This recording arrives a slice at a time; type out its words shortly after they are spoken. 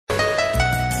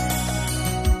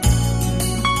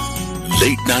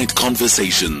Late Night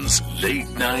Conversations. Late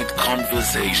Night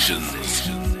Conversations.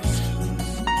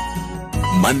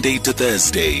 Monday to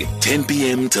Thursday, 10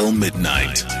 p.m. till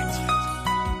midnight.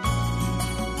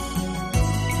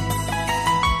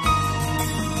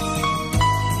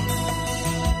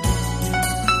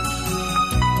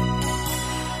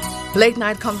 Late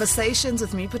Night Conversations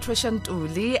with me, Patricia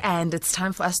Ntuli, and it's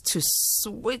time for us to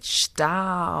switch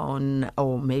down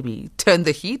or maybe turn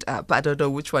the heat up. I don't know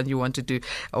which one you want to do,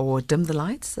 or dim the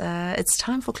lights. It's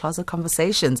time for Closet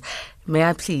Conversations. May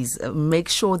I please make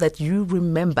sure that you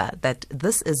remember that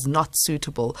this is not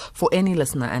suitable for any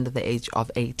listener under the age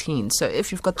of 18. So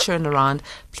if you've got children around,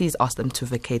 please ask them to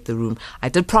vacate the room. I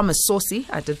did promise saucy,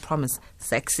 I did promise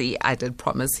sexy, I did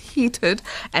promise heated,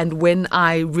 and when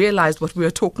I realized what we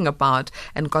were talking about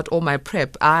and got all my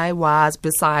prep, I was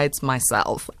besides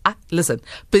myself.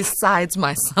 Besides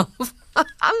myself.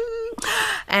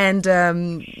 And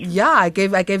I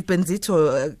gave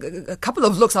Benzito a couple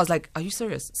of looks. I was like, "Are you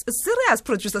serious? Serious,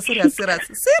 producer?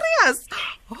 Serious?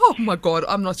 Oh my God,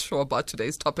 I'm not sure about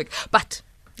today's topic, but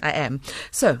I am."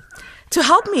 So, to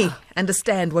help me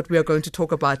understand what we are going to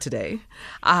talk about today,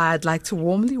 I'd like to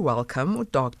warmly welcome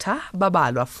Dr.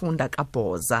 Babalwa Funda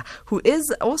kaMabhoza, who is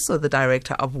also the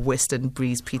director of Western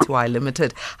Breeze Pty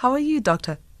Limited. How are you,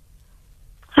 Doctor?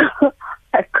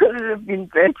 I couldn't have been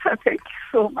better. Thank you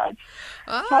so much.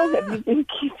 How have you been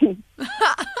keeping?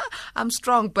 I'm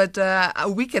strong, but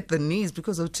weak at the knees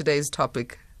because of today's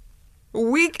topic.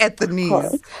 Weak at the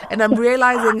knees. And I'm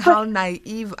realizing how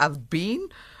naive I've been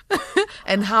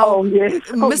and how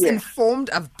misinformed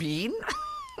I've been.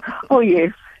 Oh,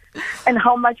 yes. And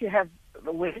how much you have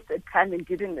wasted time and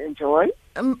didn't enjoy.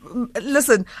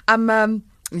 Listen, I'm...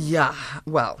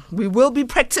 we will be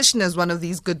practitioners one of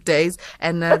these good days,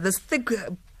 and this thick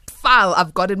file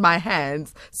I've got in my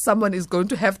hands, someone is going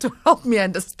to have to help me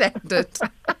understand it.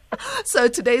 So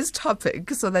today's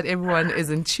topic, so that everyone is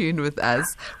in tune with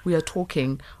us, we are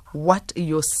talking what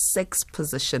your sex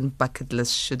position bucket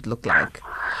list should look like.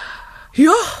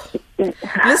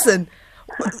 Listen,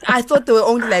 I thought there were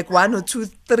only like 1 or 2,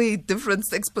 3 different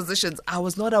sex positions. I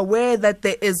was not aware that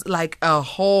there is like a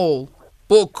whole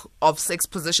book of sex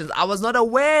positions. I was not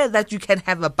aware that you can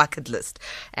have a bucket list.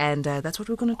 And that's what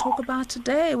we're going to talk about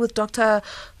today with Dr.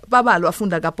 Babalwa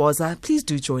Funda kaMabhoza. Please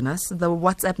do join us. The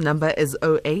WhatsApp number is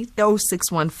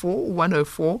 0614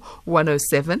 104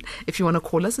 107. If you want to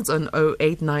call us, it's on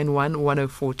 0891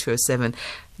 104 207.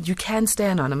 You can stay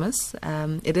anonymous.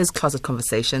 It is Closet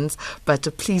Conversations, but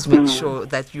please make sure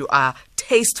that you are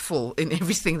tasteful in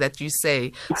everything that you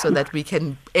say so that we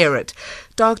can air it.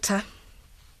 Doctor,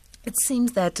 it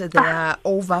seems that there are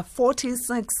over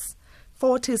 46,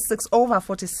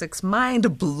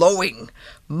 mind-blowing,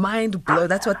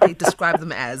 that's what they describe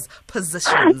them as,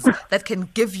 positions that can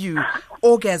give you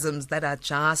orgasms that are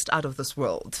just out of this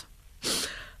world.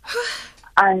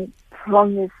 I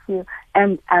promise you,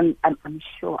 and I'm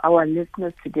sure our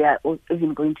listeners today are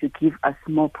even going to give us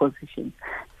more positions,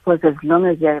 because as long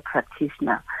as you're a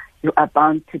practitioner, you are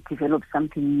bound to develop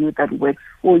something new that works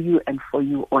for you and for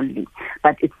you only.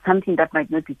 But it's something that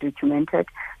might not be documented.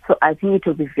 So I think it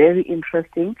will be very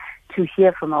interesting to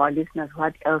hear from our listeners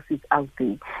what else is out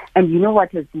there. And you know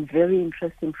what has been very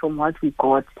interesting from what we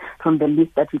got, from the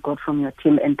list that we got from your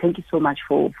team, and thank you so much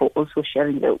for also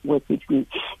sharing the work with me,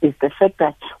 is the fact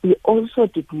that we also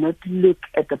did not look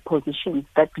at the positions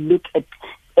that look at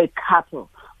a couple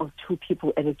of 2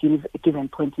 people at a given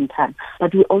point in time.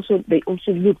 But they also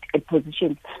looked at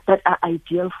positions that are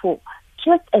ideal for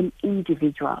just an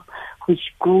individual,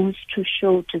 which goes to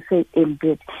show, to say in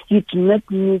bed, you do not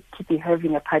need to be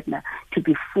having a partner to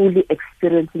be fully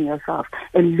experiencing yourself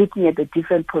and looking at the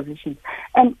different positions.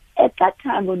 And at that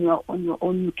time, when you're on your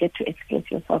own, you get to express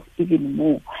yourself even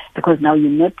more, because now you're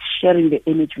not sharing the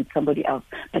image with somebody else,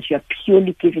 but you're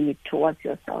purely giving it towards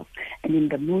yourself and in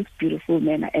the most beautiful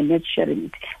manner, and not sharing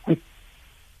it with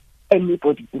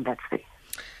anybody in that space.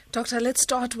 Doctor, let's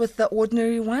start with the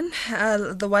ordinary one,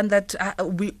 the one that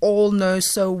we all know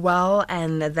so well,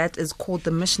 and that is called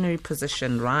the missionary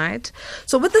position, right?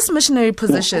 So with this missionary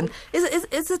position,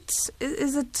 is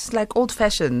it like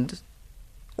old-fashioned,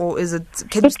 or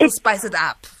can you still spice it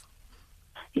up?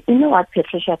 You know what,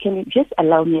 Patricia, can you just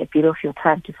allow me a bit of your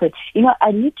time to say,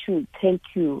 I need to thank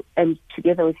you, and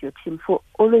together with your team, for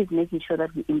always making sure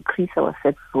that we increase our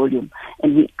sex volume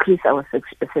and we increase our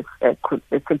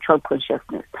sexual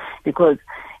consciousness. Because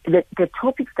the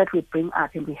topics that we bring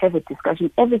up and we have a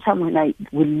discussion, every time when I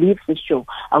will leave the show,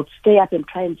 I'll stay up and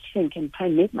try and think and try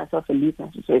and make myself a listener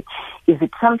to say, is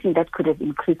it something that could have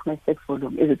increased my sex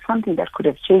volume? Is it something that could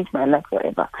have changed my life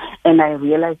forever? And I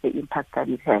realize the impact that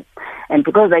it has. And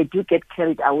because I do get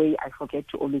carried away, I forget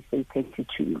to always say thank you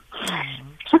to you.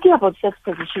 Talking about sex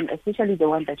position, especially the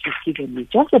one that you've given me,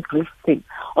 just a brief thing.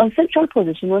 On sexual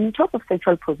position, when you talk of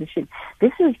sexual position,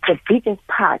 this is the biggest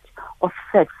part of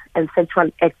sex and sexual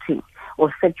acting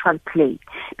or sexual play,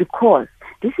 because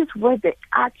this is where the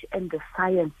art and the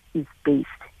science is based.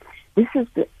 This is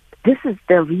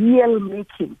the real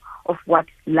making of what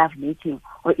love making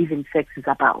or even sex is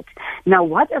about. Now,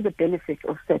 what are the benefits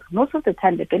of sex? Most of the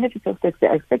time, the benefits of sex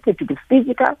are expected to be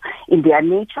physical in their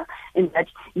nature, in that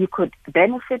you could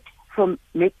benefit from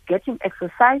getting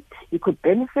exercise, you could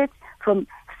benefit from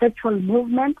sexual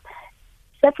movement.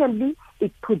 Secondly,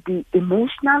 it could be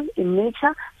emotional in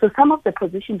nature. So some of the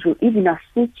positions will even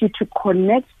assist you to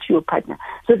connect to your partner.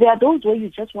 So there are those where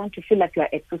you just want to feel like you are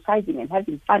exercising and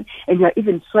having fun, and you are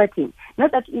even sweating.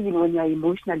 Not that even when you are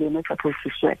emotional, you're not supposed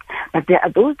to sweat. But there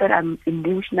are those that are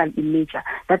emotional in nature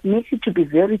that makes you to be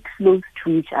very close to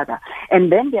each other.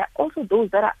 And then there are also those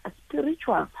that are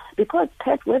spiritual, because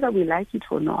whether we like it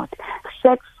or not,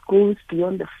 sex goes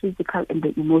beyond the physical and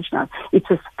the emotional. It's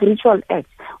a spiritual act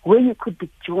where you could be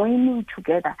joining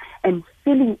together and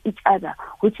feeling each other,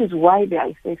 which is why there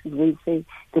are cases where you say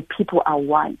the people are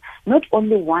one. Not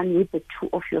only one with the two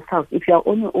of yourself. If you are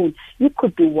on your own, you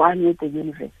could be one with the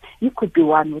universe. You could be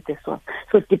one with the source.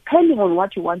 So depending on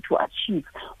what you want to achieve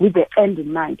with the end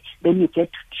in mind, then you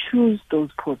get to choose those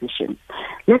positions.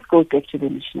 Let's go back to the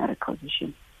missionary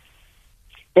position.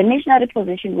 The missionary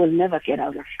position will never get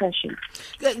out of fashion.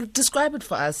 Describe it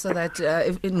for us so that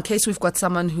in case we've got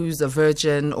someone who's a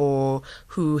virgin or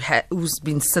who's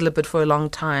been celibate for a long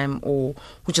time or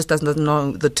who just doesn't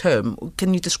know the term,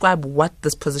 can you describe what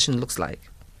this position looks like?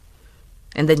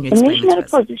 And then you explain it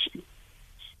to us.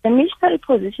 The missionary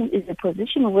position is a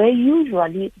position where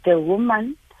usually the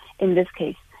woman, in this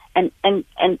case, and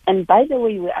by the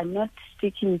way, we are not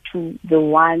sticking to the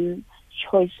one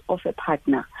choice of a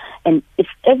partner. And if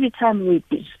every time we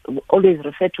always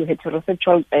refer to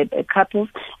heterosexual couples,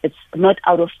 it's not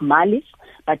out of malice,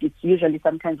 but it's usually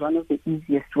sometimes one of the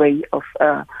easiest way of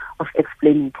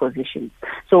explaining positions.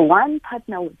 So one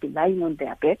partner would be lying on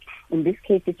their back. In this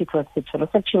case, if it was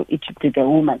heterosexual, it would be the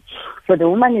woman. So the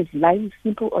woman is lying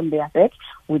simple on their back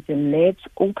with the legs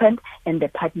open, and the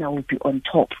partner will be on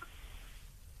top.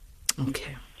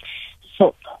 Okay.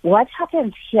 So what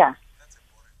happens here?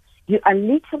 You are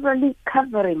literally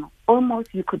covering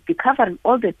you could be covering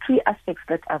all the three aspects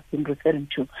that I've been referring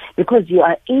to, because you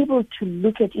are able to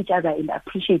look at each other and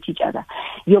appreciate each other.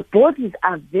 Your bodies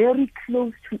are very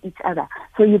close to each other.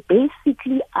 So you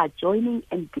basically are joining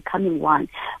and becoming one.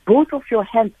 Both of your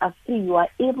hands are free. You are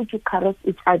able to caress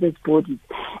each other's bodies.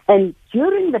 And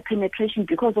during the penetration,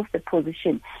 because of the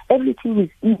position, everything is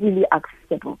easily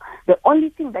accessible. The only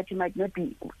thing that you might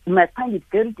find it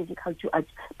very difficult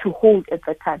to hold at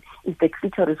that time is the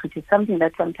clitoris, which is something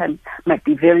that sometimes might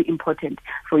be very important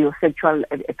for your sexual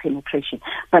penetration.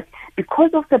 But because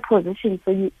of the position,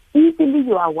 so you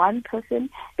are one person,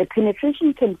 the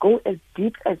penetration can go as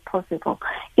deep as possible.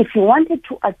 If you wanted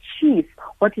to achieve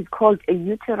what is called a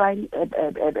uterine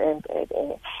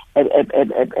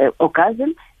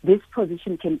orgasm, this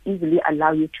position can easily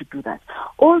allow you to do that.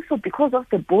 Also, because of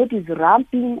the bodies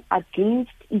rubbing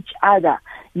against each other,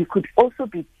 you could also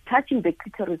be touching the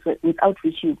clitoris without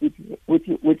reaching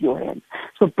with your hands.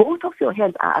 So both of your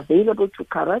hands are available to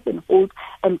caress and hold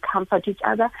and comfort each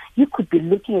other. You could be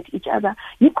looking at each other.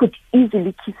 You could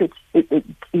easily kiss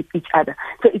each other.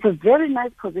 So it's a very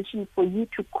nice position for you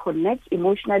to connect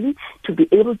emotionally, to be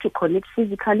able to connect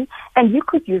physically, and you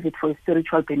could use it for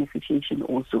spiritual beneficiation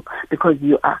also, because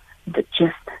you are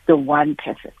just the one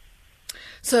person.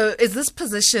 So is this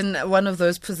position one of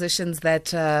those positions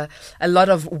that a lot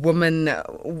of women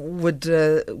would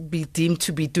be deemed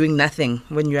to be doing nothing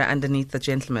when you're underneath the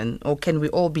gentleman? Or can we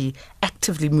all be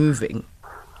actively moving?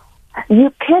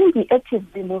 You can be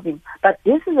actively moving, but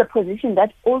this is a position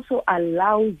that also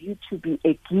allows you to be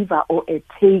a giver or a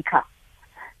taker.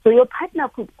 So your partner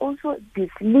could also be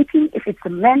sleeping, if it's a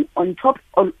man, on top,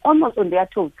 almost on their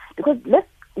toes. Because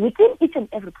within each and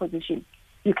every position,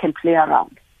 you can play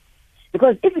around.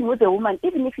 Because even with a woman,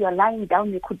 even if you are lying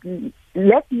down, you could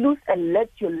let loose and let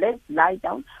your legs lie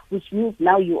down, which means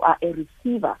now you are a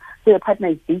receiver. So your partner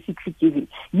is basically giving.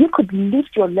 You could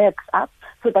lift your legs up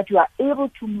so that you are able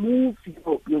to move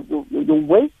your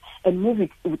waist and move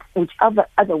it whichever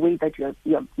other way that you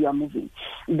are moving.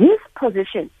 This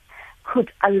position could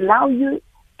allow you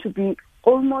to be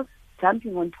almost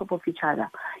jumping on top of each other.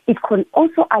 It can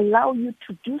also allow you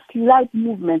to do slight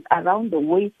movements around the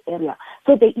waist area.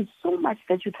 So there is so much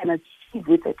that you can achieve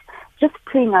with it. Just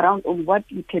playing around on what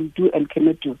you can do and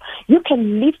cannot do. You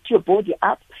can lift your body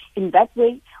up in that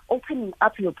way, open opening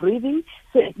up your breathing.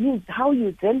 So it means how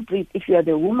you then breathe, if you are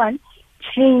the woman,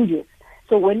 changes.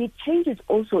 So when it changes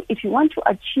also, if you want to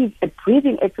achieve a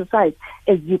breathing exercise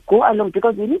as you go along,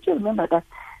 because we need to remember that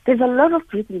there's a lot of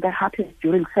breathing that happens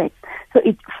during sex. So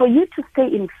for you to stay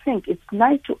in sync, it's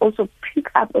nice to also pick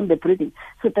up on the breathing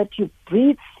so that you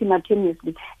breathe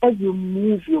simultaneously as you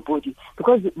move your body.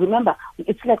 Because remember,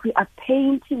 it's like we are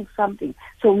painting something.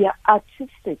 So we are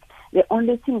artistic. The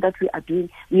only thing that we are doing,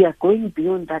 we are going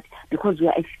beyond that because we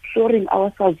are exploring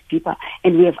ourselves deeper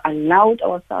and we have allowed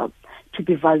ourselves to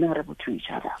be vulnerable to each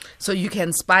other. So you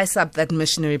can spice up that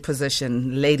missionary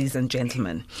position, ladies and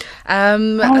gentlemen.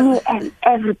 And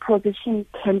every position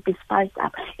can be spiced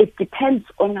up. It depends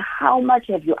on how much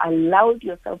have you allowed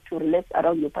yourself to relax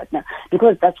around your partner,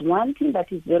 because that's one thing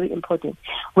that is very important.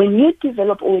 When you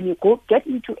develop or when you get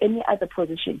into any other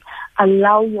position,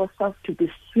 allow yourself to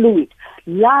be fluid.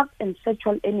 Love and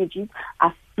sexual energies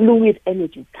are fluid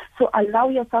energies. So allow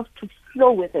yourself to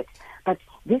flow with it. But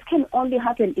this can only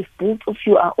happen if both of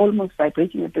you are almost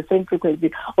vibrating at the same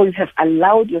frequency, or you have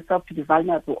allowed yourself to be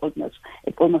vulnerable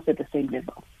almost at the same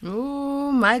level.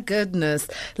 Oh, my goodness.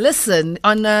 Listen,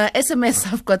 on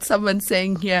SMS, I've got someone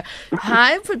saying here,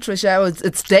 hi, Patricia.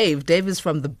 It's Dave. Dave is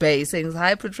from the Bay saying,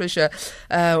 hi, Patricia.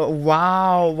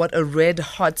 Wow, what a red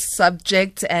hot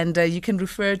subject. And you can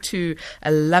refer to a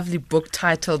lovely book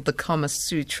titled The Kama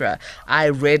Sutra. I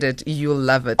read it. You'll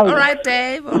love it. All right,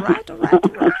 Dave. All right.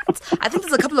 I think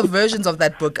there's a couple of versions of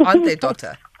that book, aren't there,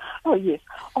 Doctor? Oh, yes.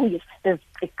 There's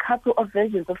a couple of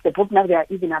versions of the book. Now they are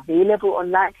even available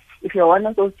online. If you're one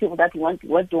of those people that want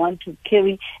to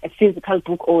carry a physical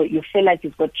book, or you feel like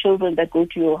you've got children that go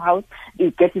to your house,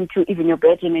 you get into even your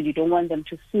bedroom and you don't want them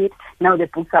to see it, now the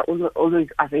books are always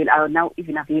available, are now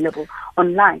even available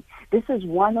online. This is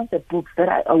one of the books that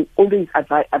I always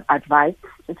advise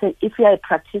to say if you're a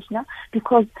practitioner,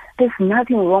 because there's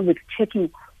nothing wrong with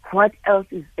checking what else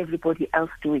is everybody else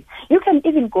doing. You can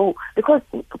even go, because,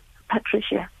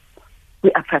 Patricia,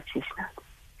 we are practitioners.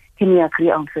 Can we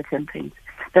agree on certain things?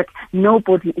 That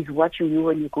nobody is watching you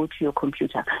when you go to your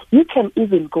computer. You can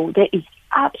even go, there is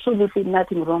absolutely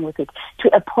nothing wrong with it,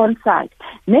 to a porn site.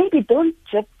 Maybe don't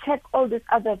just check all this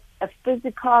other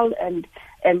physical and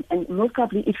most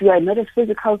probably if you are not a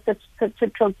physical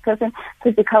sexual person,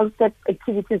 physical sex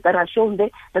activities that are shown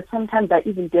there that sometimes are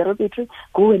even derogatory,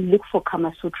 go and look for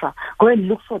Kama Sutra. Go and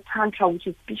look for Tantra, which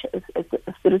is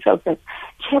spiritual sex.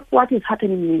 Check what is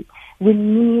happening. We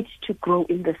need to grow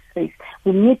in this space.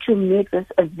 We need to make this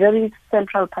a very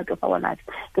central part of our lives,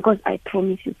 because I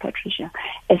promise you, Patricia,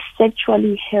 a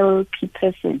sexually healthy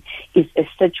person is a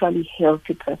sexually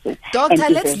healthy person. Doctor,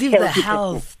 let's leave the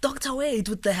health. Person. Doctor, wait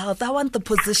with the health. I want the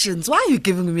positions. Why are you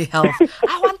giving me health?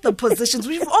 I want the positions.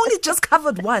 We've only just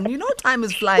covered one. You know, time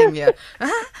is flying here.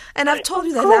 And I've told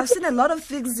you that I've seen a lot of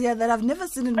things here that I've never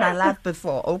seen in my life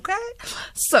before, okay?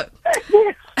 So,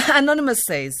 Anonymous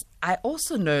says, I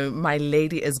also know my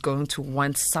lady is going to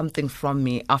want something from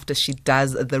me after she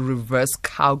does the reverse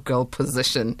cowgirl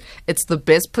position. It's the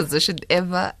best position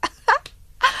ever.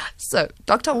 So,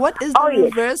 Doctor, what is the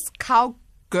reverse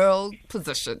cowgirl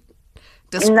position?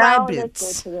 Describe it. Now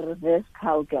let's go to the reverse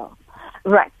cowgirl.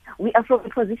 Right. We are from a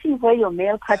position where your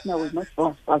male partner will not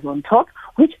was on top,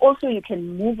 which also you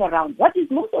can move around. What is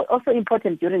also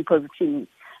important during positioning,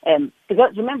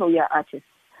 because remember, we are artists.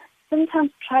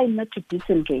 Sometimes try not to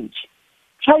disengage.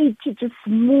 Try to just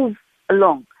move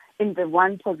along in the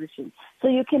one position. So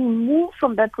you can move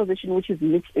from that position, which is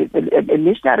a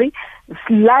missionary,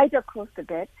 slide across the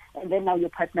bed, and then now your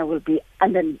partner will be,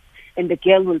 and the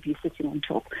girl will be sitting on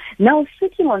top. Now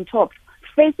sitting on top,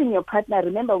 facing your partner,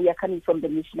 remember we are coming from the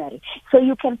missionary. So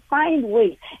you can find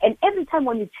ways. And every time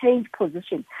when you change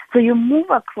position, so you move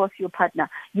across your partner,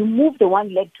 you move the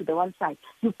one leg to the one side,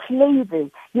 you play there,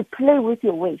 you play with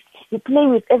your waist, you play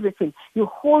with everything, you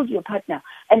hold your partner,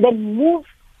 and then move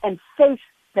and face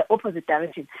the opposite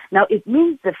direction. Now it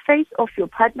means the face of your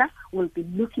partner will be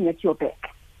looking at your back.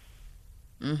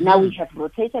 Mm-hmm. Now we have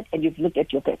rotated and you've looked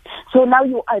at your back. So now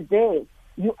you are there.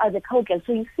 You are the cowgirl,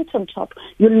 so you sit on top,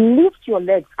 you lift your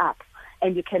legs up,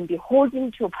 and you can be holding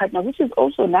to your partner, which is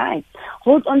also nice.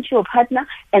 Hold on to your partner,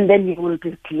 and then you will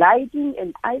be gliding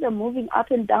and either moving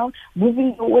up and down,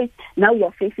 moving your waist. Now you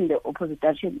are facing the opposite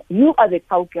direction. You are the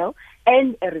cowgirl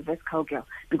and a reverse cowgirl,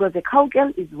 because the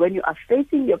cowgirl is when you are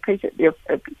facing your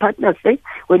partner's face.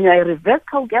 When you are a reverse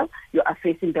cowgirl, you are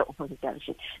facing the opposite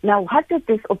direction. Now, what does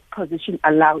this position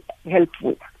help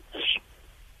with?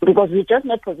 Because we're just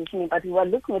not positioning, but we are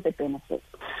looking at the benefits.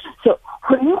 So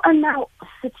when you are now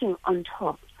sitting on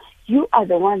top, you are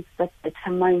the ones that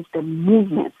determines the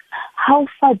movement, how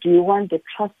far do you want the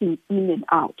trussing in and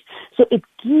out? So it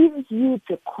gives you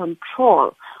the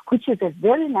control, which is a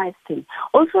very nice thing.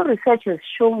 Also, research has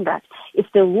shown that if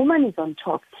the woman is on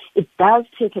top, it does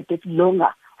take a bit longer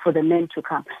for the men to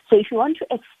come. So if you want to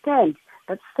extend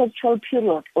that sexual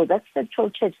period or that sexual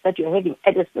change that you're having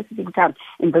at a specific time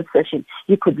in this session,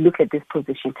 you could look at this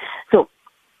position. So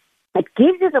it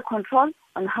gives you the control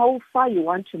on how far you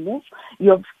want to move.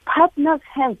 Your partner's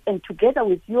hands, and together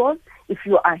with yours, if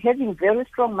you are having very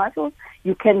strong muscles,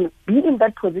 you can be in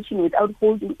that position without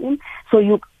holding in. So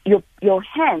your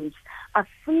hands are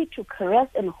free to caress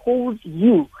and hold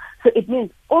you. So it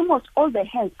means almost all the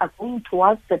hands are going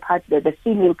towards the partner, the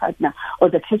female partner, or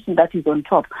the person that is on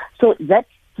top. So that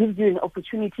gives you an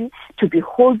opportunity to be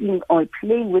holding or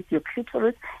playing with your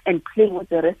clitoris and playing with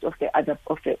the rest of the other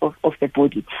of the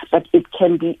body. But it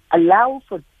can be allowed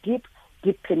for deep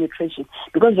penetration.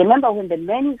 Because remember, when the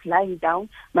man is lying down,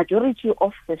 majority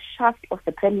of the shaft of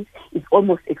the penis is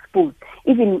almost exposed,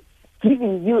 even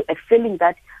giving you a feeling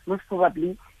that most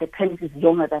probably the penis is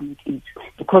longer than it is,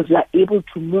 because you are able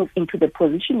to move into the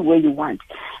position where you want.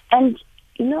 And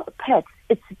Pat,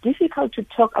 it's difficult to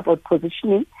talk about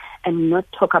positioning and not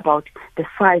talk about the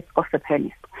size of the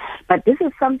penis. But this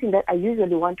is something that I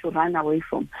usually want to run away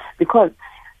from, because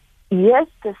yes,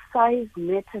 the size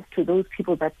matters to those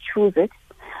people that choose it,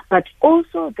 but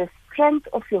also the strength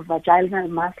of your vaginal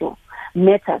muscle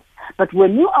matters. But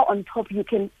when you are on top, you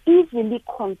can easily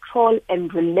control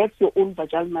and relax your own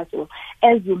vaginal muscle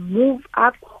as you move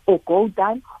up or go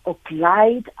down or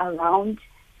glide around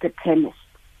the penis.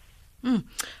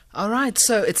 All right,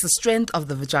 so it's the strength of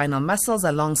the vaginal muscles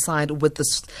alongside with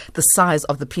the size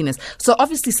of the penis. So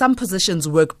obviously some positions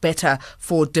work better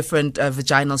for different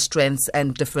vaginal strengths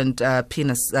and different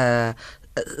penis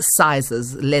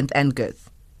sizes, length and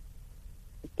girth.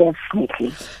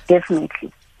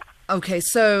 Definitely. Okay,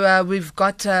 so we've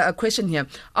got a question here.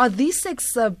 Are these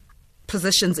six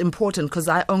positions important? Because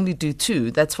I only do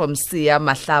two. That's from Sia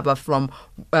Mahlaba from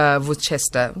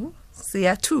Worcester.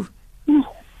 Sia, two.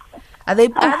 Are they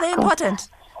important?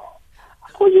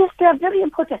 Oh, yes, they are very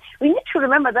important. We need to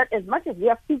remember that as much as we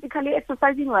are physically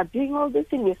exercising, we are doing all this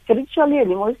thing, we're spiritually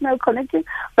and emotionally connected,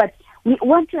 but we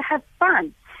want to have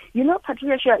fun.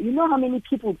 Patricia, you know how many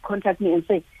people contact me and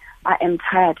say, I am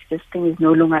tired, this thing is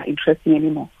no longer interesting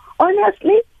anymore.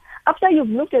 Honestly, after you've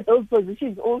looked at those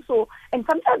positions also, and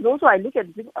sometimes also I look at it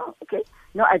and think, oh, okay,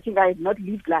 no, I think I have not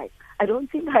lived life. I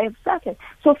don't think I have started.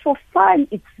 So for fun,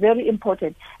 it's very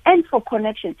important. And for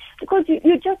connection, because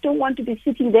you just don't want to be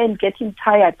sitting there and getting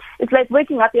tired. It's like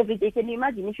waking up every day. Can you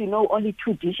imagine if you know only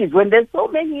two dishes when there's so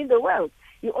many in the world?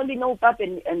 You only know pap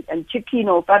and chicken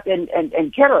or pap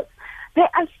and carrots. There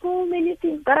are so many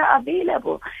things that are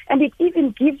available, and it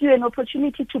even gives you an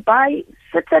opportunity to buy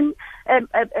certain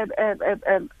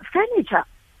furniture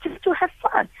just to have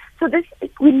fun. So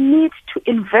we need to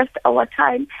invest our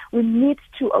time, we need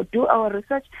to do our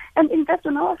research and invest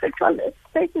in our sexual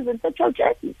spaces and sexual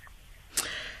journeys.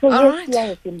 So right. Sia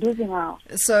has been losing out.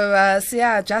 So,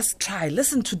 Sia, just try.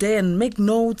 Listen today and make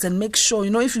notes and make sure,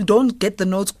 if you don't get the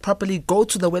notes properly, go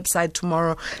to the website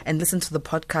tomorrow and listen to the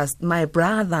podcast. My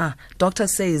brother, doctor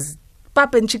says,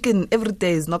 pap and chicken every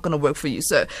day is not going to work for you.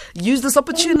 So use this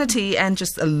opportunity and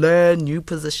just learn new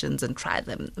positions and try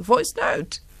them. Voice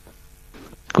note.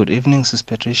 Good evening, Sis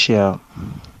Patricia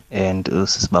and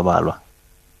Sis Babalwa.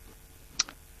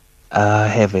 I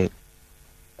have a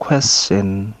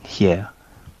question here.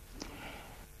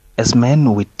 As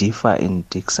men, we differ in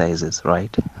dick sizes,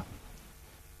 right?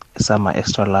 Some are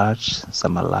extra large,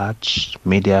 some are large,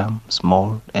 medium,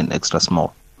 small, and extra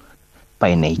small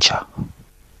by nature.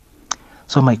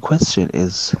 So my question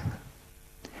is,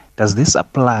 does this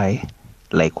apply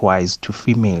likewise to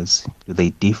females? Do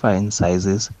they differ in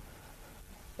sizes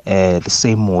the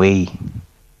same way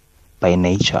by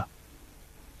nature?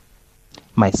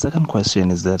 My second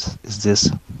question is this.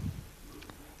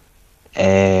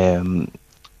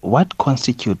 What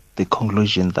constitutes the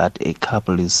conclusion that a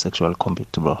couple is sexually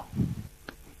compatible?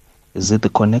 Is it the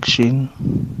connection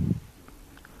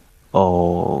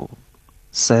or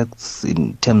sex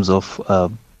in terms of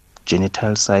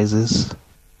genital sizes?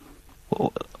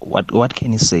 What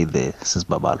can you say there, Sis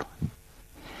Babalwa?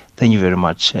 Thank you very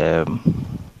much.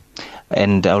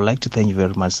 And I would like to thank you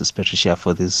very much, Sis Patricia,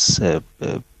 for this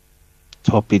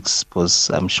topics, because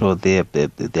I'm sure they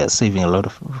are saving a lot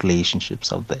of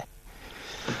relationships out there.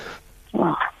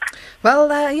 Well,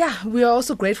 we are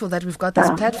also grateful that we've got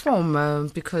this platform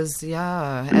because,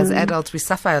 as adults, we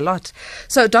suffer a lot.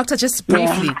 So, Doctor, just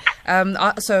briefly,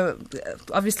 so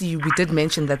obviously we did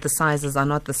mention that the sizes are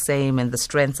not the same and the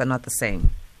strengths are not the same.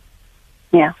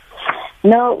 Yeah.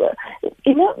 No,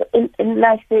 You know, in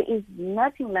life there is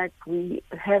nothing like we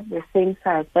have the same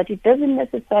size, but it doesn't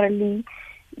necessarily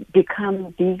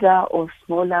become bigger or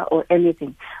smaller or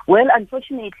anything. Well,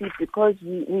 unfortunately, because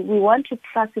we want to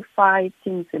classify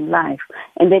things in life,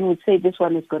 and then we say this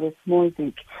one has got a small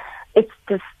dick. It's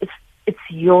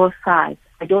your size.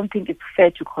 I don't think it's fair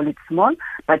to call it small,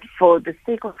 but for the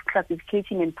sake of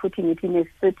classification and putting it in a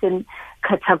certain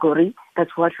category,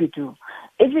 that's what we do.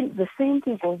 Even the same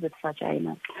thing goes with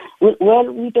vagina.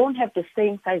 Well, we don't have the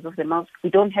same size of the mouth. We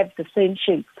don't have the same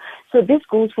shape. So this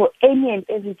goes for any and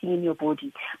everything in your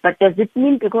body. But does it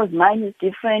mean because mine is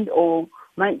different, or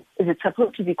mine, is it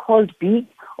supposed to be called big,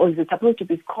 or is it supposed to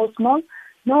be called small?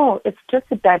 No, it's just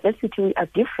the diversity. We are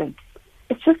different.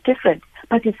 It's just different,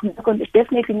 but it's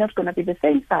definitely not going to be the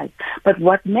same size. But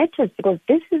what matters, because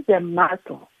this is a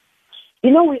muscle.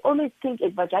 You know, we always think a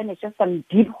vagina is just some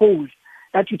deep hole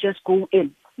that you just go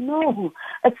in. No,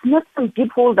 it's not some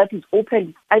deep hole that is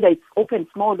open. Either it's open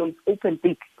small or it's open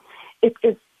big. It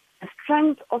is the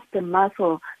strength of the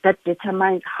muscle that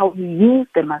determines how you use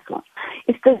the muscle.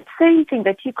 It's the same thing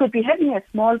that you could be having a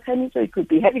small penis, or you could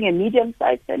be having a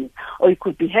medium-sized penis, or you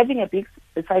could be having a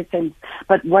big-sized penis.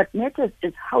 But what matters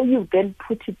is how you then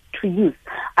put it to use.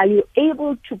 Are you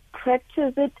able to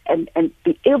practice it and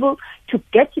be able to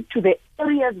get it to the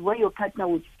areas where your partner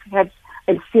would perhaps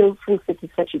and feel full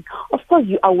satisfaction? Of course,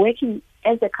 you are working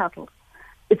as a couple.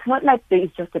 It's not like there is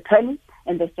just a penis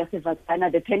and there's just a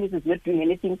vagina. The penis is not doing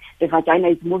anything. The vagina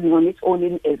is moving on its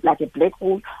own like a black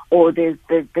hole, or there's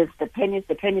the penis.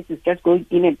 The penis is just going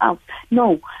in and out.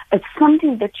 No, it's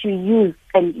something that you use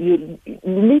and you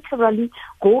literally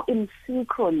go in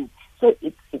synchrony. So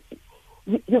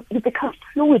you become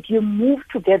fluid. You move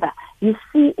together. You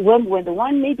see when the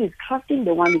one maybe is trusting,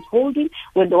 the one is holding.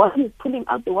 When the one is pulling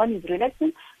out, the one is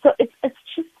relaxing. So it's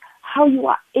just how you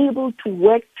are able to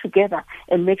work together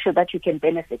and make sure that you can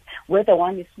benefit, whether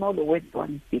one is small or whether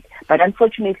one is big. But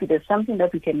unfortunately, there's something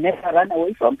that we can never run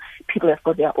away from. People have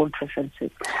got their own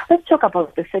preferences. Let's talk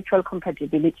about the sexual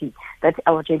compatibility that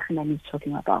our gentleman is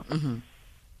talking about. Mm-hmm.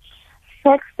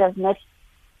 Sex does not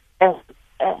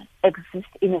exist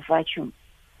in a vacuum.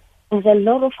 There's a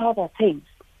lot of other things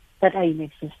that are in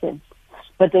existence.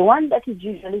 But the one that is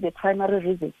usually the primary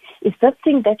reason is that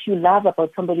thing that you love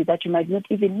about somebody that you might not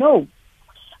even know.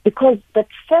 Because that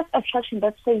first attraction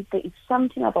that says there is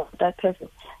something about that person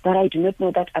that I do not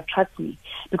know that attracts me.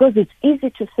 Because it's easy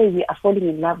to say we are falling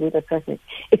in love with a person.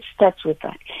 It starts with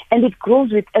that. And it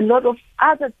grows with a lot of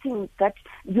other things that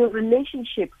your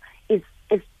relationship is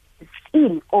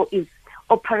in or is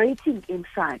operating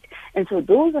inside. And so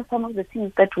those are some of the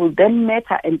things that will then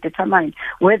matter and determine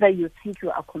whether you think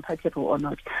you are compatible or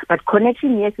not. But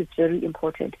connection, yes, is very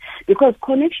important, because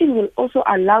connection will also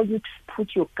allow you to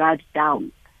put your guard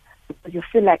down, because you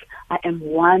feel like I am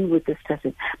one with this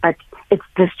person. But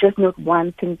there's just not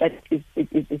one thing that is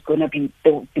going to be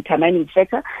the determining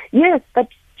factor. Yes, but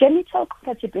genital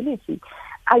compatibility,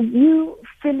 are you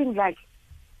feeling like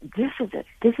this is it.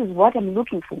 This is what I'm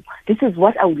looking for. This is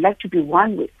what I would like to be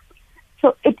one with.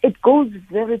 So it goes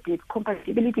very deep.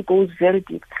 Compatibility goes very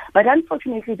deep. But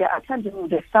unfortunately, there are times when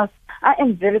the stuff, I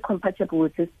am very compatible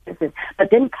with this person.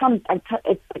 But then comes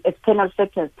external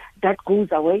factors that goes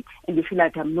away, and you feel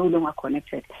like I'm no longer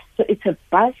connected. So it's a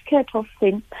basket of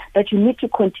things that you need to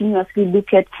continuously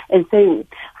look at and say,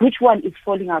 which one is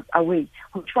falling away?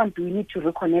 Which one do we need to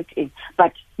reconnect in?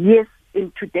 But yes, in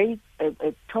today's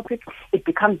topic, it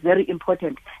becomes very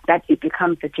important that it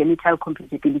becomes the genital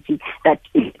compatibility, that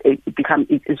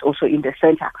it is also in the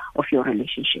center of your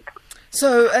relationship.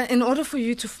 So in order for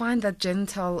you to find that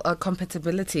genital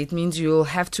compatibility, it means you'll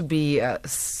have to be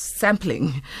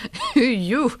sampling.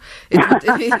 It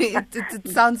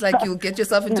sounds like you'll get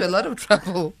yourself into a lot of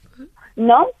trouble.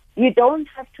 No, you don't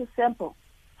have to sample.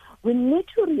 We need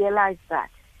to realize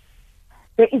that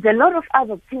there is a lot of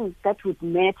other things that would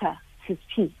matter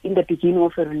in the beginning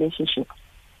of a relationship.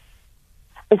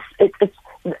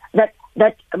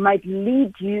 That might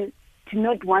lead you to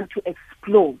not want to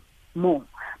explore more,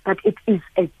 but it is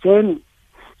a journey.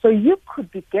 So you could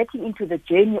be getting into the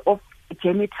journey of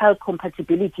genital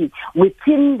compatibility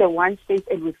within the one space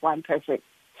and with one person.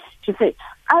 To say,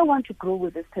 I want to grow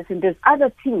with this person. There's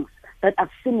other things that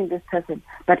I've seen in this person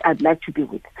that I'd like to be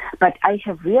with. But I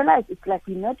have realized it's like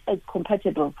we're not as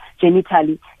compatible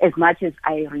genitally as much as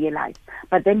I realized.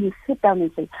 But then you sit down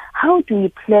and say, how do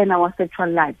we plan our sexual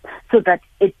life so that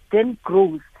it then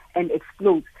grows and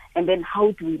explodes? And then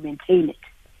how do we maintain it?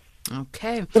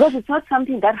 Okay. Because it's not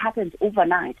something that happens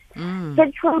overnight.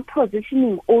 Sexual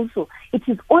positioning also, it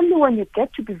is only when you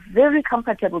get to be very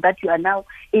comfortable that you are now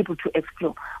able to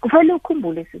explore.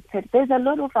 There's a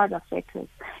lot of other factors.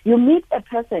 You meet a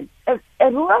person, a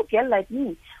rural girl like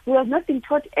me, who has not been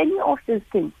taught any of these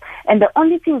things. And the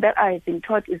only thing that I have been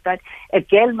taught is that a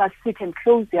girl must sit and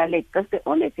close their legs. That's the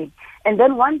only thing. And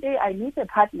then one day I meet a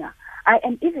partner. I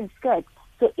am even scared.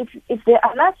 So if they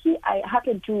are lucky, I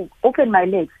happen to open my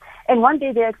legs. And one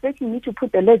day they're expecting me to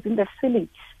put the legs in the ceiling.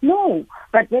 No.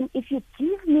 But then if you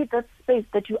give me that space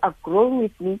that you are growing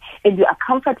with me and you are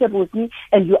comfortable with me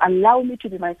and you allow me to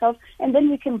be myself, and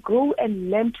then we can grow and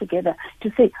learn together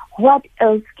to say, what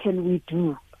else can we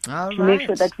do? To make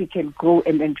sure that we can grow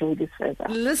and enjoy this further.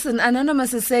 Listen,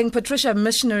 Anonymous is saying, Patricia,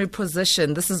 missionary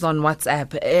position. This is on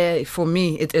WhatsApp. For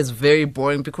me, it is very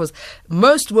boring because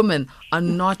most women are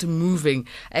not moving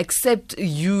except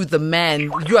you, the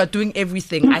man. You are doing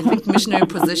everything. I think missionary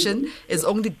position is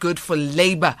only good for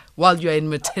labor while you're in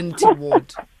maternity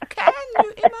ward. Can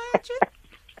you imagine?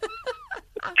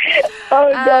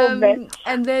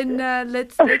 And then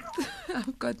let's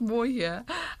I've got more here.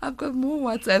 I've got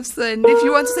more WhatsApps. And if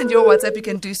you want to send your WhatsApp, you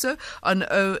can do so on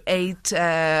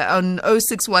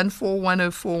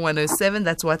 0614104107.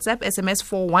 That's WhatsApp. SMS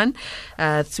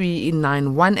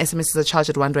 41391. SMS is a charge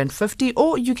at R1.50.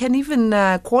 Or you can even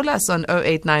call us on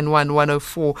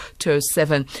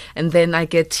 0891104207. And then I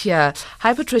get here.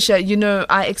 Hi, Patricia.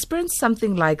 I experienced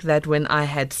something like that when I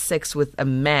had sex with a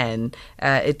man.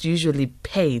 It usually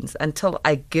pains until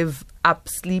I give up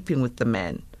sleeping with the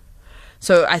man.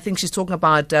 So I think she's talking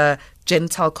about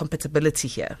genital compatibility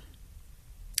here.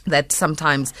 That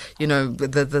sometimes,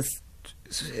 the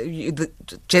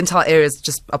genital areas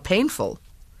just are painful.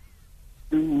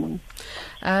 Okay,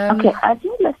 I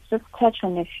think let's just touch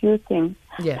on a few things.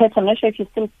 Yeah. Pet, I'm not sure if you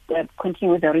still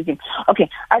continue with the reading. Okay,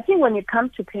 I think when it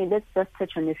comes to pain, let's just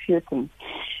touch on a few things.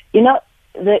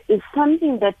 There is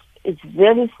something that is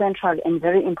very central and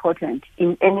very important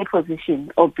in any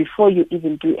position or before you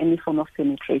even do any form of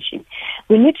penetration.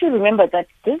 We need to remember that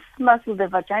this muscle, the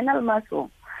vaginal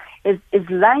muscle, is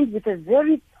lined with a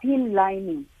very thin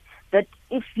lining that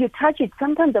if you touch it,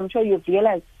 sometimes I'm sure you've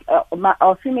realized,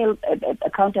 our female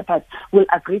counterparts will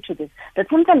agree to this, that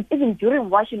sometimes even during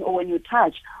washing or when you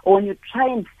touch or when you try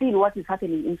and feel what is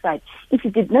happening inside, if you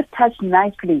did not touch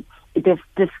nicely, the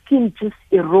skin just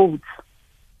erodes.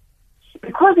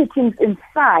 Because it is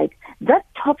inside, that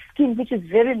top skin, which is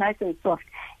very nice and soft,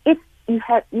 if you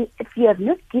have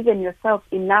not given yourself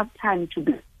enough time to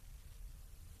be,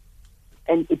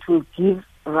 and it will give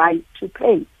rise to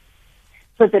pain.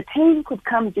 So the pain could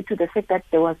come due to the fact that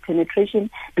there was penetration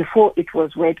before it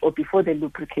was wet or before the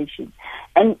lubrication.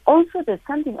 And also there's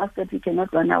something else that we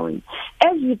cannot run away.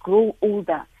 As we grow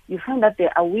older, you find that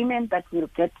there are women that will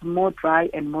get more dry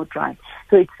and more dry.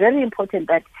 So it's very important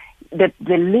that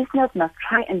the listeners must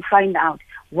try and find out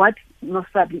what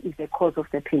most probably is the cause of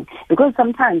the pain. Because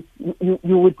sometimes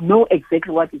you would know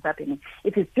exactly what is happening.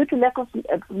 If it's due to lack of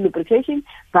lubrication,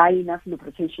 buy enough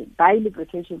lubrication. Buy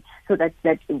lubrication so that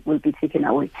it will be taken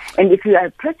away. And if you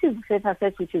are practicing safe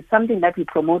sex, which is something that we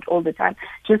promote all the time,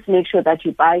 just make sure that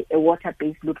you buy a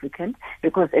water-based lubricant,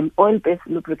 because an oil-based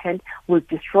lubricant will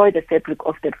destroy the fabric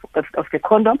of the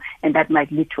condom, and that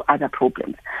might lead to other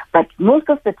problems. But most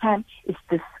of the time, it's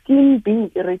the skin being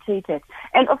irritated.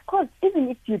 And of course, even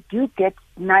if you do get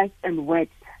nice and wet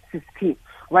skin,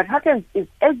 what happens is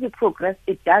as you progress,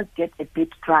 it does get a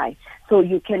bit dry. So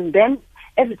you can then,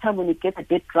 every time when it gets a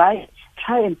bit dry,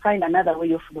 try and find another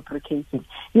way of lubricating.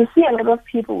 You see a lot of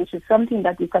people, which is something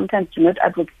that we sometimes do not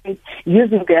advocate,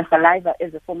 using their saliva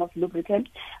as a form of lubricant.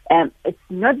 It's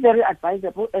not very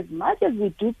advisable. As much as we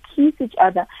do kiss each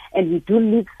other and we do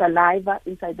leave saliva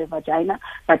inside the vagina,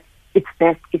 but it's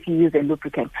best if you use a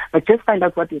lubricant. But just find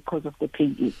out what the cause of the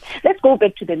pain is. Let's go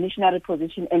back to the missionary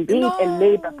position and being a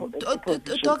labor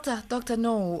position. Doctor,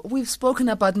 no. We've spoken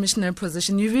about missionary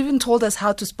position. You've even told us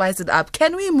how to spice it up.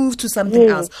 Can we move to something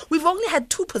else? We've only had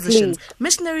two positions,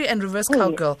 missionary and reverse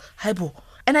cowgirl. Haibo.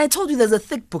 And I told you there's a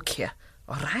thick book here.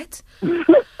 All right?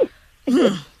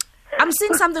 I'm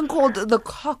seeing something called the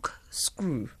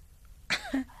corkscrew.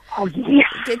 Oh, yeah.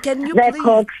 Can you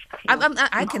please?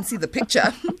 I can see the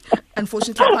picture.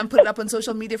 Unfortunately, I can't put it up on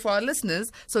social media for our listeners.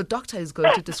 So doctor is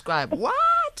going to describe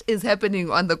what is happening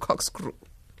on the corkscrew.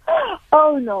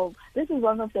 Oh, no. This is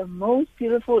one of the most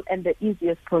beautiful and the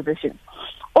easiest positions.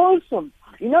 Also,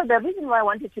 the reason why I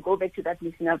wanted to go back to that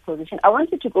missionary position, I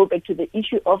wanted to go back to the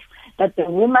issue of that the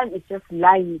woman is just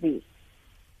lying there.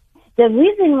 The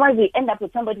reason why we end up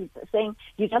with somebody saying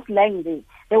you're just lying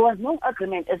there was no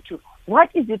agreement as to what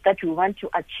is it that you want to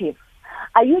achieve.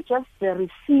 Are you just the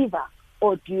receiver,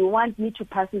 or do you want me to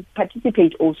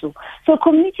participate also? So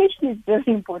communication is very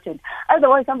important.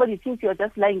 Otherwise, somebody thinks you're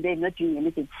just lying there not doing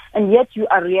anything. And yet you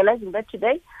are realizing that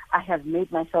today, I have made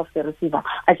myself the receiver.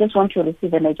 I just want to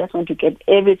receive and I just want to get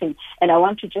everything. And I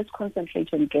want to just concentrate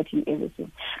on getting everything.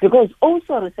 Because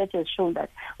also research has shown that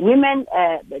women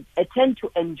tend to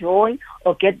enjoy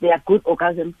or get their good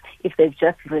orgasms if they've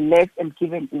just relaxed and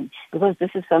given in. Because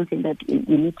this is something that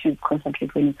you need to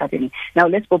concentrate when it's happening. Now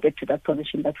let's go back to that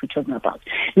position that we're talking about.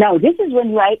 Now this is when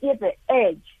you are at the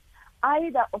edge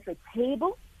either of a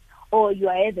table or you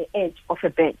are at the edge of a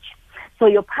bench. So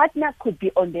your partner could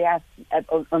be on their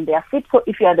feet. So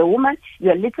if you are the woman, you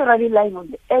are literally lying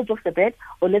on the edge of the bed,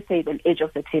 or let's say the edge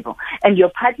of the table, and your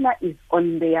partner is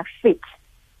on their feet.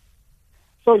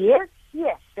 So yes,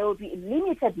 there will be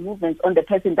limited movements on the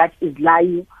person that is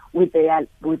lying with their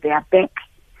back,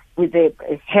 with the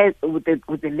head, with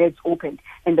the legs open,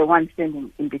 and the one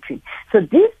standing in between. So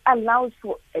this allows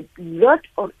for a lot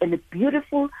of and a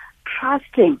beautiful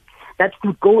trusting that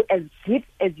could go as deep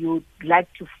as you would like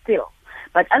to feel.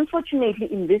 But unfortunately,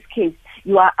 in this case,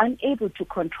 you are unable to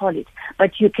control it.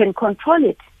 But you can control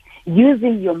it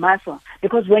using your muscle.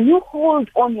 Because when you hold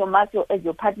on your muscle as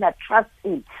your partner trusts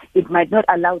in, it might not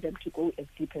allow them to go as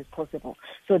deep as possible.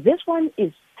 So this one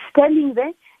is standing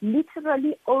there,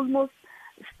 literally almost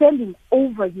standing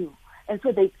over you. And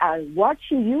so they are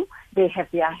watching you. They have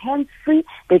their hands free.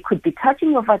 They could be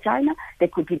touching your vagina. They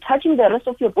could be touching the rest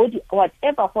of your body,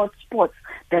 whatever hot spots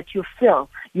that you feel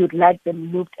you'd like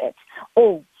them looked at.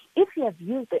 Or if you have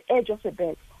used the edge of the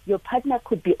bed, your partner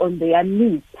could be on their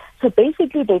knees. So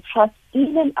basically they trust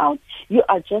in and out. You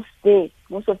are just there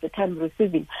most of the time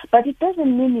receiving. But it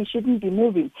doesn't mean you shouldn't be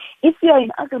moving. If you are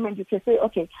in agreement, you can say,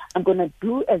 okay, I'm going to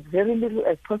do as very little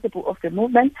as possible of the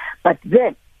movement, but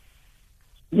then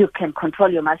you can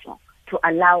control your muscle to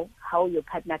allow how your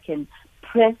partner can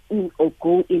press in or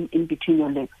go in between your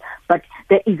legs. But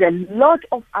there is a lot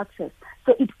of access.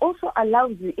 So it also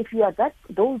allows you, if you are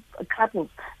those couples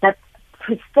that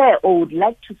prefer or would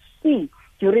like to see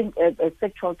during a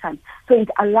sexual time. So it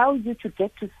allows you to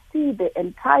get to see the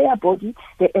entire body,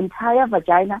 the entire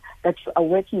vagina that you are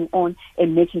working on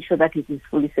and making sure that it is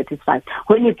fully satisfied.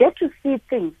 When you get to see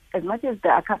things, as much as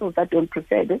there are couples that don't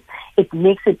prefer this, it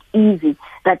makes it easy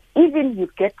that even you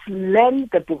get to learn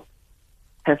the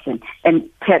person and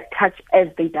touch as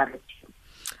they direct you.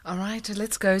 All right,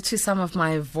 let's go to some of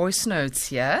my voice notes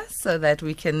here so that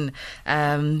we can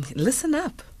listen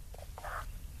up.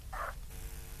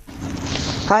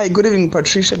 Hi, good evening,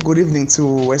 Patricia. Good evening to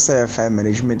SIFI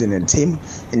management and the team,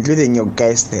 including your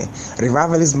guest there.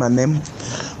 Revival is my name.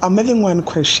 I'm having one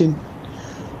question.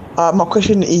 My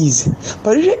question is,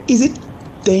 Patricia, is it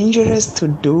dangerous to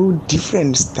do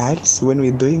different styles when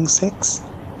we're doing sex?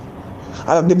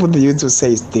 Other people they used to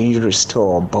say it's dangerous to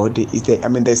our body.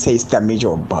 They say it's damage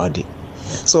our body.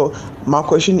 So my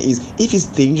question is, if it's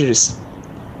dangerous,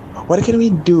 what can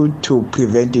we do to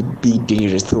prevent it being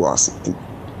dangerous to us?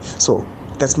 So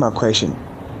that's my question.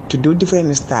 To do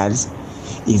different styles,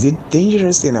 is it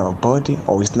dangerous in our body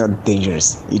or it's not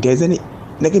dangerous? It has any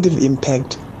negative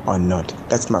impact or not?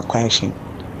 That's my question.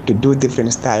 To do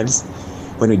different styles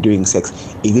when we're doing sex,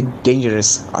 is it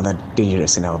dangerous or not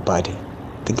dangerous in our body?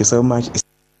 Thank you so much.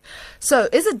 So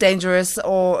is it dangerous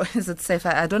or is it safe?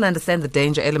 I don't understand the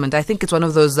danger element. I think it's one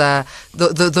of those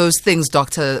those things,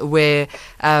 doctor, where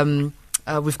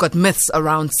we've got myths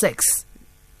around sex.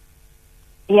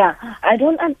 Yeah, I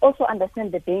don't also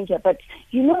understand the danger, but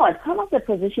you know what? Some of the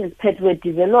positions that were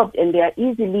developed and they are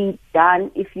easily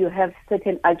done if you have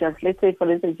certain adjuncts. Let's say,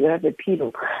 for instance, you have a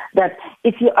pillow. That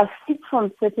if you are sick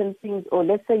from certain things, or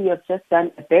let's say you have just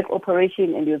done a back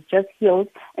operation and you've just healed,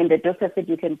 and the doctor said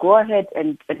you can go ahead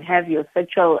and have your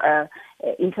sexual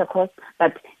intercourse,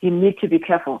 but you need to be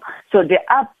careful. So there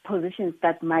are positions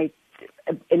that might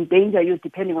endanger you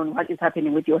depending on what is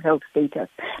happening with your health status.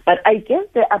 But I guess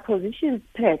there are positions,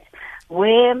 Pat,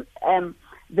 where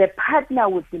the partner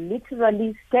would be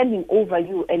literally standing over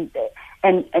you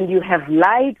and you have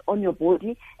lied on your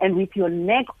body and with your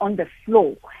neck on the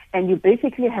floor, and you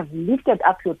basically have lifted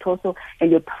up your torso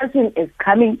and your person is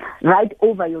coming right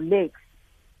over your legs.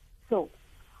 So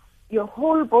your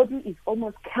whole body is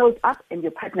almost curled up and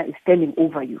your partner is standing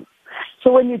over you.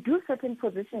 So when you do certain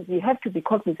positions, you have to be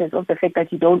cognizant of the fact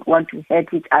that you don't want to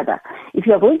hurt each other. If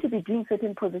you are going to be doing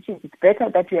certain positions, it's better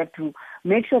that you have to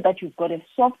make sure that you've got a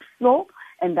soft floor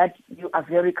and that you are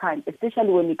very kind, especially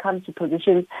when it comes to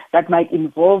positions that might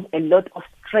involve a lot of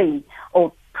strain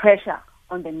or pressure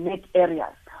on the neck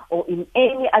areas or in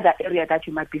any other area that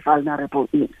you might be vulnerable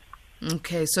in.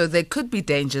 Okay, so there could be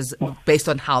dangers based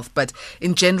on health, but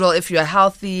in general, if you're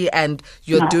healthy and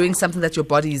you're doing something that your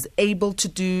body is able to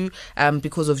do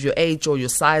because of your age or your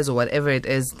size or whatever it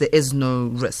is, there is no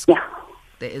risk. Yeah.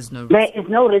 There is no risk. There is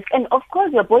no risk. And of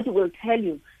course, your body will tell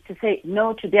you to say,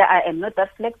 no, today I am not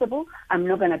that flexible. I'm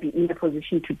not going to be in the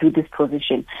position to do this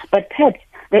position. But Pat,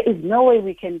 there is no way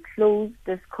we can close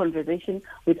this conversation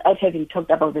without having talked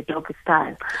about the doggy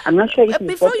style. I'm not sure if you've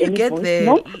before got you any get voice there,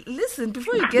 note. listen,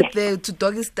 before you get there to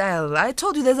doggy style, I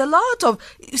told you there's a lot of,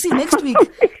 you see, next week,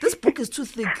 this book is too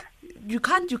thick. You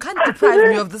can't deprive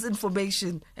me of this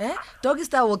information. Doggy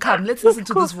style will come. Let's listen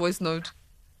to this voice note.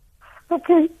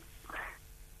 Okay.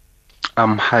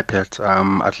 Hi Pat.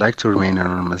 I'd like to remain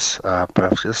anonymous, but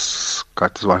I've just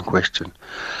got this one question.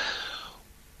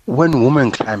 When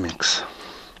women climax,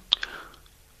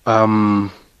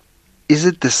 is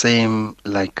it the same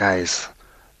like guys?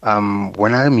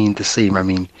 When I mean the same, I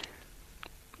mean,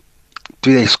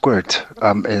 do they squirt?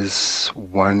 As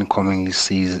one commonly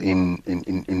sees in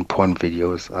porn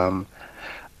videos.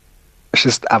 It's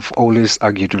just I've always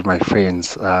argued with my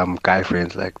friends, guy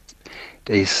friends, like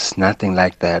there's nothing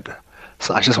like that.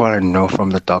 So I just want to know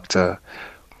from the doctor,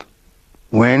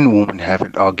 when women have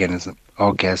an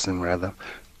orgasm rather,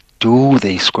 do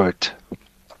they squirt?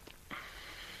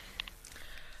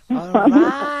 All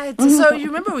right. So you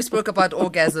remember we spoke about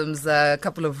orgasms a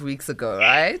couple of weeks ago,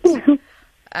 right?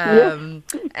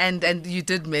 And you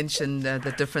did mention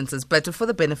the differences, but for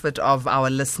the benefit of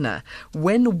our listener,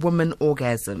 when a woman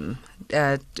orgasm,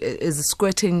 is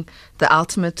squirting the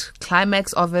ultimate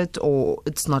climax of it, or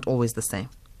it's not always the same?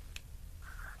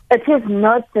 It is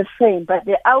not the same, but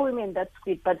there are women that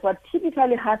squeak. But what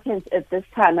typically happens at this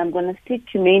time, I'm going to stick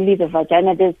to mainly the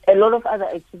vagina. There's a lot of other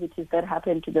activities that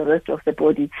happen to the rest of the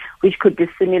body, which could be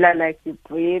similar, like you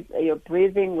breathe, your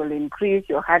breathing will increase,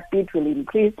 your heartbeat will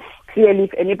increase. Clearly,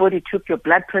 if anybody took your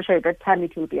blood pressure at that time,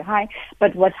 it will be high.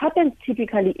 But what happens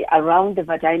typically around the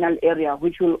vaginal area,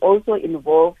 which will also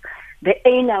involve the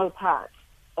anal part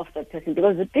of that person,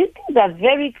 because these things are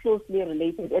very closely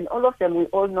related, and all of them, we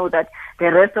all know that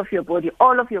the rest of your body,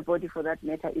 all of your body for that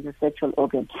matter, is a sexual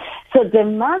organ. So the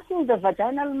muscle, the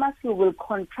vaginal muscle, will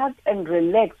contract and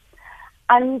relax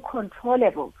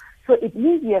uncontrollable. So it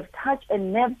means you have touched a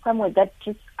nerve somewhere that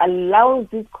just allows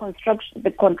the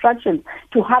contractions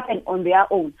to happen on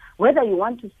their own. Whether you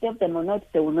want to stop them or not,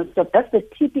 they will not stop. That's the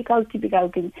typical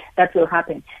thing that will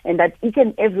happen, and that each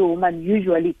and every woman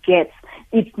usually gets.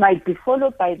 It might be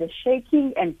followed by the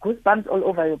shaking and goosebumps all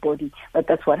over your body, but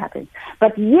that's what happens.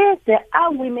 But yes, there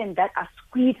are women that are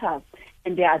squeeters,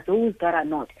 and there are those that are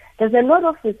not. There's a lot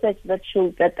of research that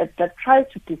shows that tries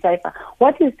to decipher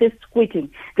what is this squeaking.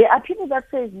 There are people that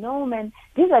say, no, man,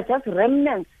 these are just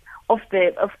remnants of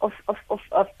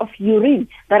urine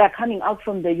that are coming out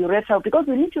from the urethra, because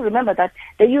we need to remember that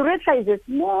the urethra is a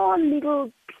small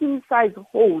little pin-sized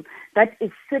hole that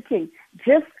is sitting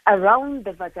just around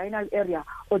the vaginal area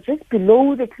or just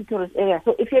below the clitoris area.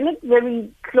 So if you're not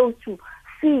very close to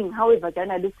seeing how a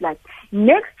vagina looks like,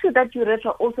 next to that urethra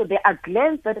also there are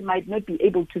glands that might not be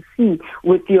able to see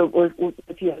with your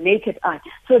naked eye.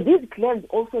 So these glands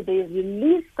also, they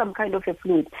release some kind of a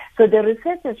fluid. So the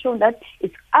research has shown that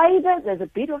it's either there's a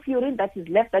bit of urine that is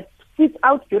left that spits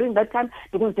out during that time,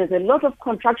 because there's a lot of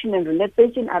contraction and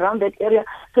relaxation around that area,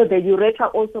 so the urethra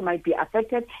also might be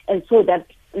affected, and so that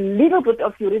little bit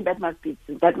of urine that might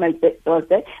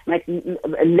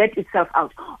let itself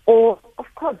out, or of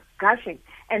course gushing,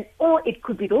 and or it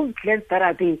could be those glands that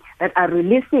are there that are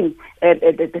releasing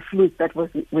the fluids that was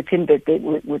within the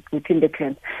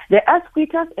glands. There are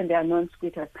squeeters and there are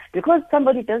non-squeeters. Because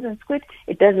somebody doesn't squeet,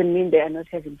 it doesn't mean they are not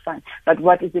having fun. But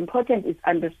what is important is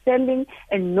understanding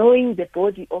and knowing the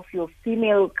body of your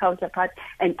female counterpart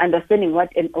and understanding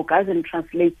what an orgasm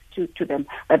translates to them.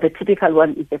 But the typical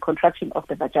one is the contraction of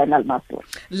the vaginal muscle.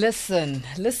 Listen,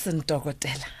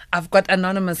 Dokotela. I've got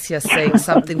Anonymous here saying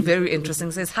something very interesting.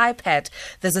 It says, hi, Pat.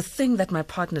 There's a thing that my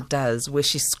partner does where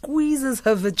she squeezes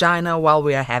her vagina while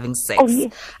we are having sex. Oh,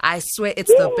 yes. I swear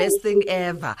it's the best thing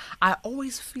ever. I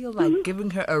always feel like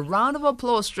giving her a round of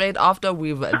applause straight after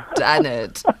we've done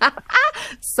it.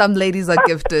 Some ladies are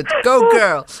gifted. Go,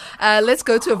 girl. Let's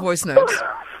go to a voice note.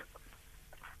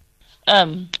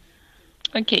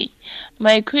 Okay.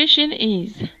 My question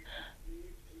is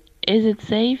it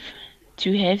safe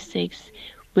to have sex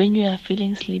when you are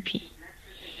feeling sleepy?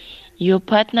 Your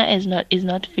partner is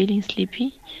not feeling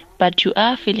sleepy, but you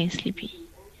are feeling sleepy.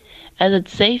 Is it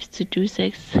safe to do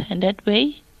sex in that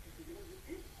way?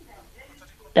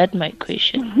 That's my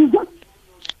question.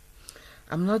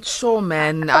 I'm not sure,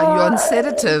 man. Are you on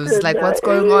sedatives? Like, what's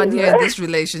going on here in this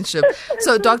relationship?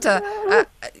 So, doctor,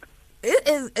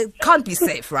 it can't be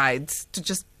safe, right?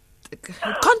 It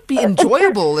can't be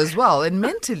enjoyable as well and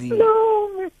mentally.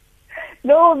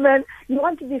 No, man. You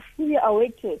want to be fully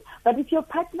awake to it. But if your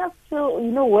partner still,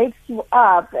 wakes you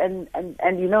up and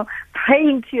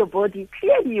praying to your body,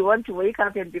 clearly you want to wake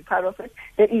up and be part of it.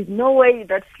 There is no way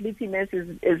that sleepiness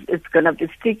is going to be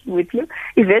sticking with you.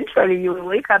 Eventually you will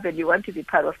wake up and you want to be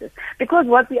part of it. Because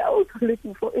what we are also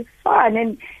looking for is fun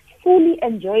and fully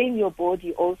enjoying your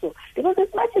body also. Because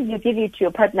as much as you give it to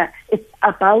your partner, it's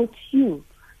about you.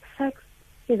 Sex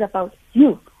is about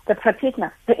you, the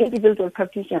practitioner, the individual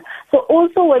practitioner. So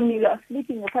also when you are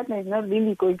sleeping, your partner is not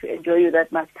really going to enjoy you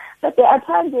that much. But there are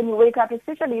times when you wake up,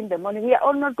 especially in the morning, we are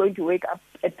all not going to wake up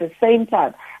at the same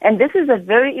time. And this is a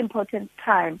very important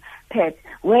time, Pat,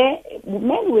 where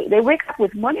men, they wake up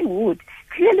with morning wood.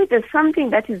 Clearly there's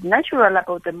something that is natural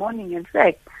about the morning in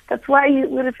sex. That's why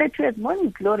we refer to it as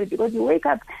morning glory, because you wake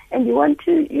up and you want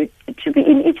to be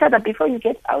in each other before you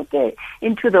get out there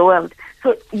into the world.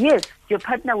 So yes, your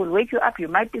partner will wake you up. You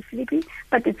might be sleepy,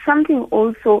 but it's something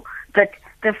also that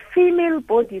the female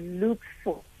body looks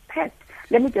for. Pat,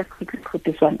 let me just quickly put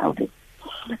this one out there.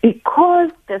 Because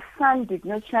the sun did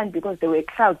not shine because there were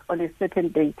clouds on a certain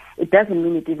day, it doesn't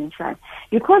mean it didn't shine.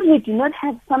 Because we do not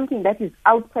have something that is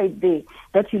outside there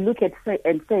that you look at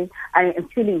and say, I am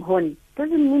feeling horny,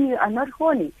 doesn't mean you are not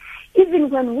horny.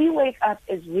 Even when we wake up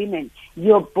as women,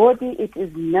 your body, it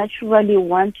is naturally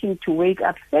wanting to wake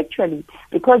up sexually,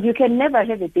 because you can never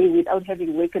have a day without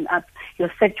having waken up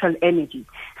your sexual energy.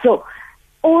 So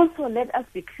also let us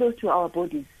be close to our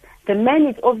bodies. The men,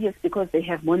 it's obvious because they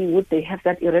have morning wood, they have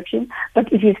that erection.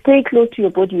 But if you stay close to your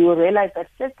body, you will realize that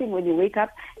first thing when you wake up,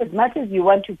 as much as you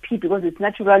want to pee, because it's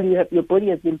natural, your body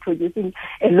has been producing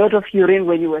a lot of urine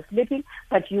when you were sleeping,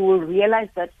 but you will realize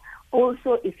that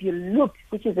also if you look,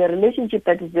 which is a relationship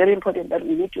that is very important that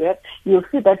we need to have, you'll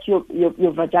see that your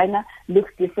vagina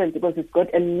looks different because it's got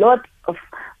a lot of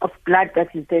blood that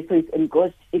is there, so it's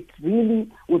engorged. It really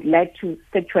would like to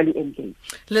sexually engage.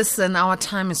 Listen, our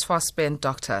time is fast spent,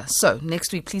 Doctor. So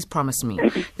next week, please promise me.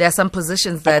 There are some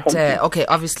positions that,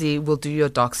 obviously we'll do your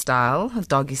doggy style,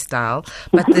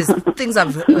 but there's things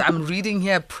I'm reading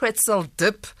here, pretzel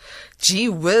dip, gee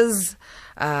whiz,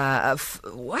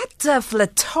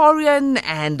 flatorian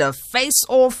and a face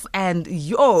off, and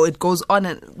it goes on,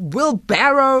 and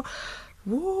wheelbarrow,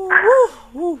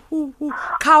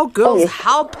 cowgirls,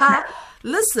 helper.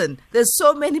 Listen, there's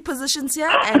so many positions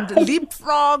here, and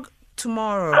leapfrog.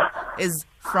 Tomorrow is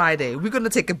Friday. We're going to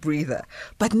take a breather,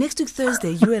 but next week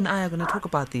Thursday, you and I are going to talk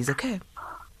about these. Okay?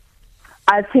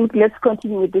 I think let's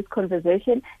continue with this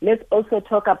conversation. Let's also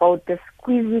talk about the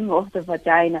squeezing of the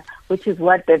vagina, which is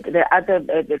what the other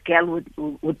girl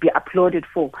would be applauded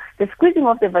for. The squeezing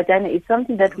of the vagina is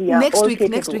something that we are all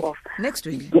capable of. Next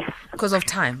week. Yes. Because of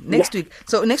time. Next week.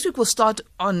 So next week we'll start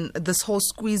on this whole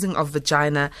squeezing of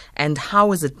vagina and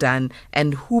how is it done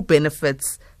and who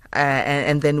benefits,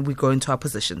 and then we go into our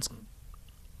positions.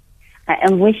 I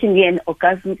am wishing you an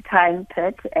orgasmic time,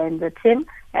 Pat, and the team,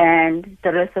 and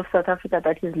the rest of South Africa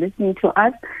that is listening to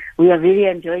us. We are really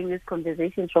enjoying this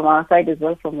conversation from our side as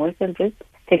well, from Western Cape.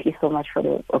 Thank you so much for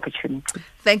the opportunity.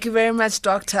 Thank you very much,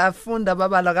 Dr. Funda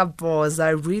Babalwa kaMabhoza. I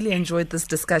really enjoyed this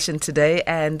discussion today,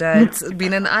 and it's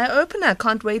been an eye-opener. I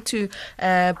can't wait to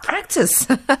practice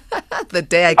the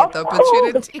day I get the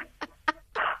opportunity.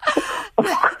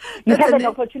 You have an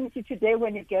opportunity today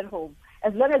when you get home.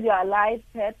 As long as you are alive,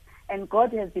 Pat, and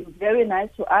God has been very nice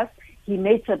to us, He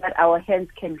made sure that our hands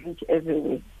can reach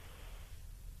everywhere.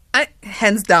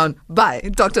 Hands down. Bye.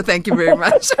 Doctor, thank you very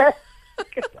much.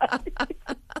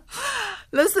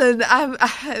 Listen,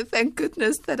 thank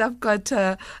goodness that I've got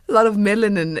a lot of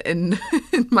melanin in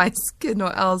my skin,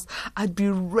 or else I'd be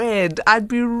red.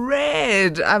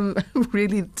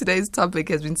 Really, today's topic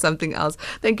has been something else.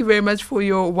 Thank you very much for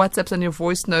your WhatsApps and your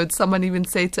voice notes. Someone even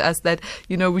said to us that,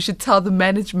 we should tell the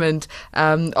management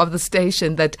of the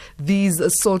station that these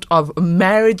sort of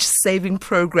marriage-saving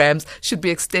programs should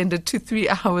be extended to 3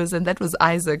 hours, and that was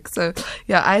Isaac. So,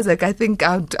 yeah, Isaac, I think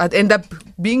I'd end up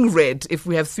being red if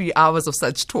we have 3 hours of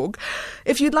such talk.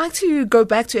 If you'd like to go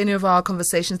back to any of our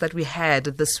conversations that we had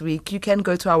this week, you can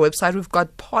go to our website. We've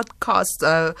got podcasts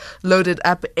loaded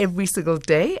up every single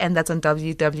day, and that's on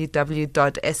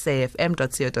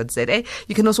www.safm.co.za.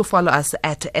 You can also follow us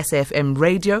at SAFM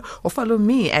Radio, or follow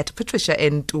me at Patricia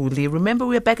Ntuli. Remember,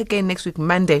 we're back again next week,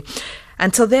 Monday.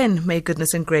 Until then, may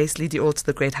goodness and grace lead you all to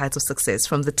the great heights of success.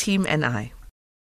 From the team and I.